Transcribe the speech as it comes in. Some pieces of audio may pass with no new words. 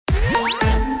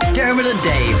Dermot and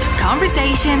Dave.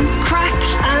 Conversation, crack,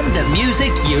 And the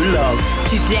music you love.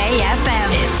 Today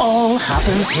FM. It all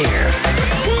happens here.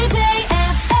 Today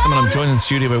FM. And I'm joined in the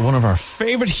studio by one of our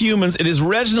favourite humans. It is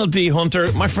Reginald D.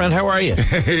 Hunter. My friend, how are you?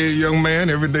 Hey, young man,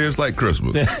 every day is like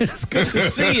Christmas. It's good to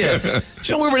see you. Do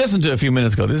you know, we were listening to a few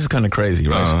minutes ago. This is kind of crazy,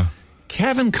 right?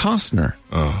 Kevin Costner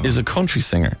is a country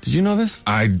singer. Did you know this?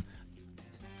 I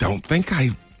don't think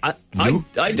I knew.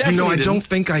 I definitely didn't. don't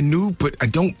think I knew, but I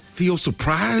don't feel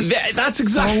surprised. That's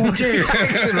exactly the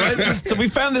reaction, right? So we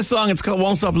found this song. It's called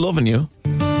Won't Stop Loving You. A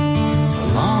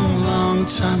long, long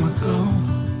time ago,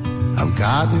 I've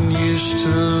gotten used to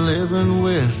living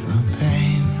with the pain.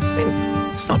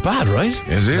 It's not bad, right?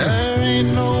 Is it? There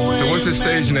ain't no way. So what's his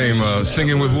stage name?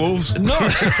 Singing with Wolves? No.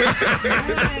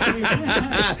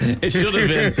 It should have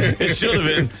been. It should have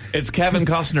been. It's Kevin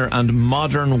Costner and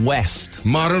Modern West.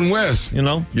 Modern West. You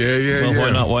know? Yeah. Well,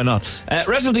 why not? Why not?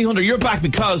 Reginald D. Hunter, you're back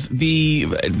because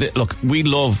look, we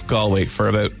love Galway for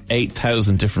about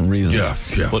 8,000 different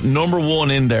reasons. Yeah. But number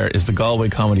one in there is the Galway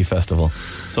Comedy Festival.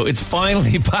 So it's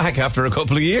finally back after a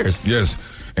couple of years. Yes.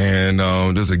 And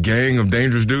there's a gang of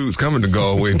dangerous dudes coming to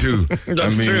Galway, too.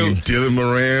 That's true. Dylan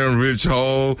Moran, Rich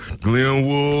Hall, Glenn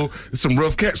Wool. There's some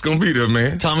rough cats going to be there,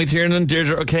 man. Tommy Tiernan,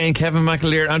 Deirdre O'Kane, Kevin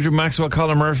McAleer, Andrew Maxwell,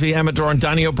 Colin Murphy, Emma Doran,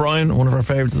 Danny O'Brien, one of our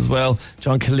favourites as well,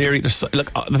 John Calleary.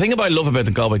 Look, the thing I love about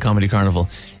the Galway Comedy Carnival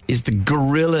is the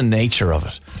guerrilla nature of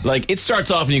it. Like, it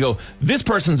starts off and you go, this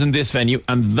person's in this venue,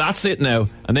 and that's it now.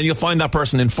 And then you'll find that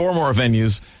person in 4 more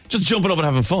venues just jumping up and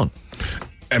having fun.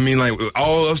 I mean, like,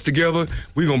 all of us together,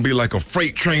 we're going to be like a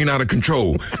freight train out of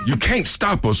control. You can't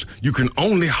stop us. You can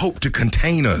only hope to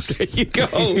contain us. There you go.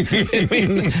 I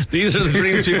mean, these are the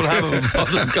dreams people have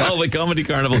of the Galway Comedy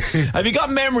Carnival. Have you got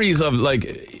memories of,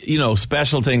 like, you know,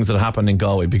 special things that happen in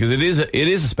Galway? Because it is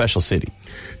a special city.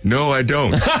 No, I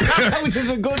don't. Which is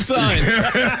a good sign.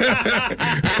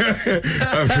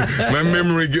 My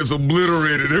memory gets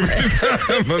obliterated every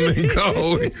time I'm in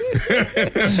Galway.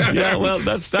 Yeah, well,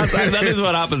 that is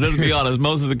what happens. Let's be honest.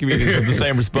 Most of the comedians have the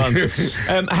same response.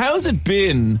 How's it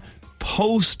been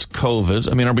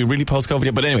post-COVID? I mean, are we really post-COVID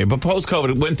yet? But anyway,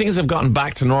 post-COVID, when things have gotten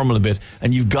back to normal a bit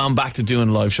and you've gone back to doing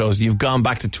live shows, you've gone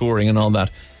back to touring and all that,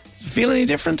 does it feel any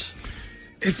different?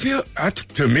 It feels,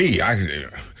 to me,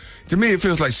 it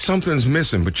feels like something's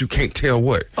missing, but you can't tell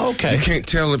what. Okay. You can't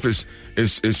tell if it's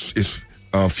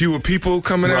fewer people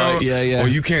coming out. Yeah. Or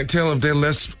you can't tell if they're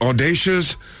less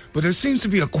audacious. But there seems to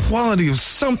be a quality of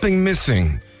something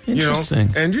missing. Interesting.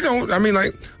 You know? And, you know, I mean,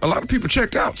 like, a lot of people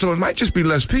checked out, so it might just be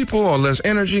less people or less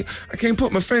energy. I can't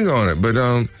put my finger on it, but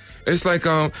it's like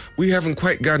we haven't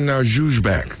quite gotten our zhuzh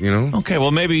back, you know? Okay,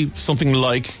 well, maybe something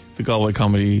like the Galway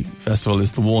Comedy Festival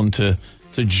is the one to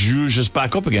zhuzh us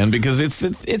back up again, because it's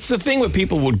the thing that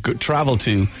people would travel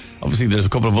to. Obviously, there's a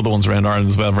couple of other ones around Ireland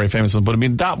as well, very famous ones. But, I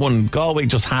mean, that one, Galway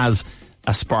just has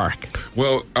a spark.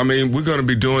 Well, I mean, we're going to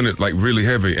be doing it like really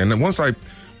heavy. And then once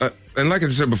and like I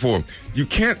said before, you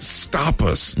can't stop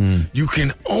us. You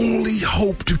can only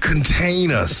hope to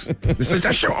contain us.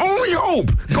 That's your only hope.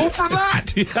 Go for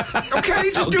that.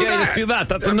 Okay, just do that. Let's do that.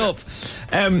 That's enough.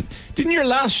 Didn't your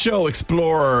last show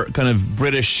explore kind of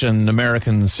British and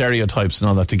American stereotypes and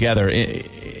all that together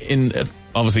in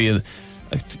obviously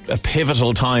a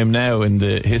pivotal time now in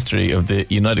the history of the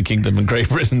United Kingdom and Great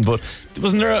Britain? But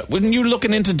wasn't you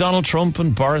looking into Donald Trump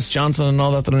and Boris Johnson and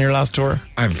all that on your last tour?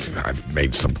 I've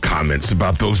made some comments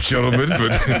about those gentlemen,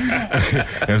 but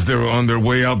as they were on their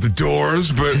way out the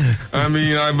doors. But I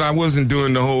mean, I wasn't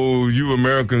doing the whole "you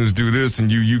Americans do this" and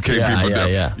 "you UK people."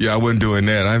 Yeah, I wasn't doing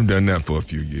that. I haven't done that for a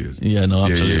few years. Yeah, no,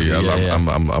 absolutely. Yeah.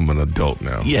 I'm an adult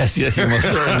now. Yes, you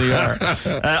most certainly are.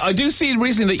 I do see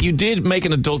recently that you did make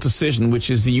an adult decision, which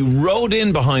is you rode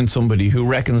in behind somebody who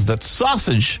reckons that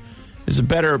sausage is a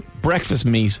better breakfast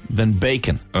meat than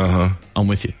bacon. I'm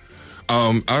with you.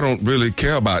 I don't really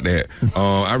care about that.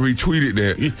 I retweeted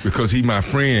that because he's my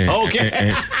friend. Okay.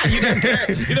 And You don't care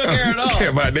at all. I don't care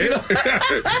about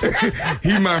that.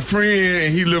 He's my friend,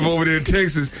 and he live over there in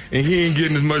Texas, and he ain't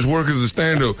getting as much work as a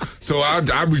stand-up. So I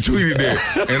retweeted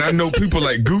that, and I know people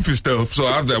like goofy stuff. So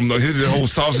I'm here's the whole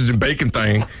sausage and bacon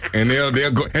thing, and they'll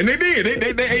go, and they did. They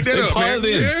ate that up, man.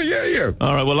 Yeah.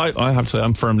 All right. Well, I have to say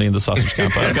I'm firmly in the sausage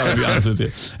camp. I've got to be honest with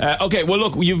you. Okay. Well,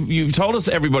 look, you've told us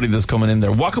everybody that's coming in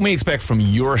there. What can we expect from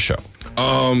your show?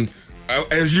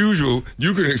 As usual,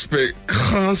 you can expect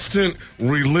constant,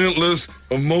 relentless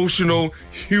emotional,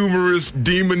 humorous,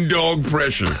 demon dog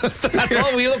pressure. That's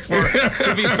all we look for,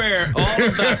 to be fair. All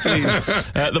of that,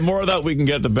 please. The more of that we can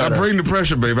get, the better. I bring the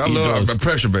pressure, baby. I love the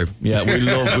pressure, baby. Yeah, we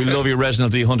love you,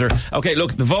 Reginald D. Hunter. Okay,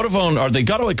 look, the Vodafone, or the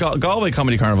Galway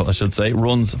Comedy Carnival, I should say,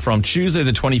 runs from Tuesday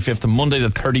the 25th to Monday the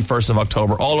 31st of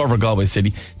October, all over Galway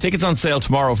City. Tickets on sale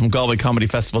tomorrow from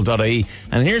GalwayComedyFestival.ie.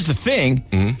 And here's the thing,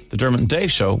 the Dermot and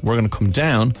Dave show, we're going to come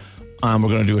down and we're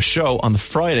going to do a show on the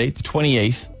Friday, the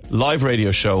 28th, live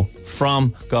radio show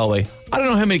from Galway. I don't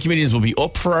know how many comedians will be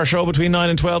up for our show between 9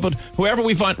 and 12, but whoever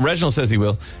we find, Reginald says he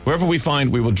will, whoever we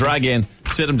find, we will drag in,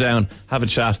 sit him down, have a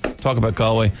chat, talk about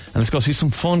Galway, and let's go see some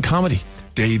fun comedy.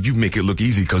 Dave, you make it look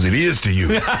easy because it is to you.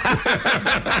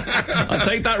 I'll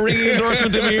take that ringing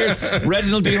endorsement in my ears.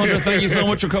 Reginald D. Hunter, thank you so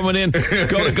much for coming in. Go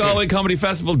to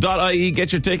GalwayComedyFestival.ie,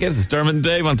 get your tickets. It's Dermot and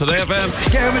Dave on Today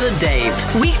FM. Dermot and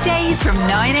Dave. Weekdays from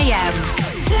 9 a.m.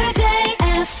 Today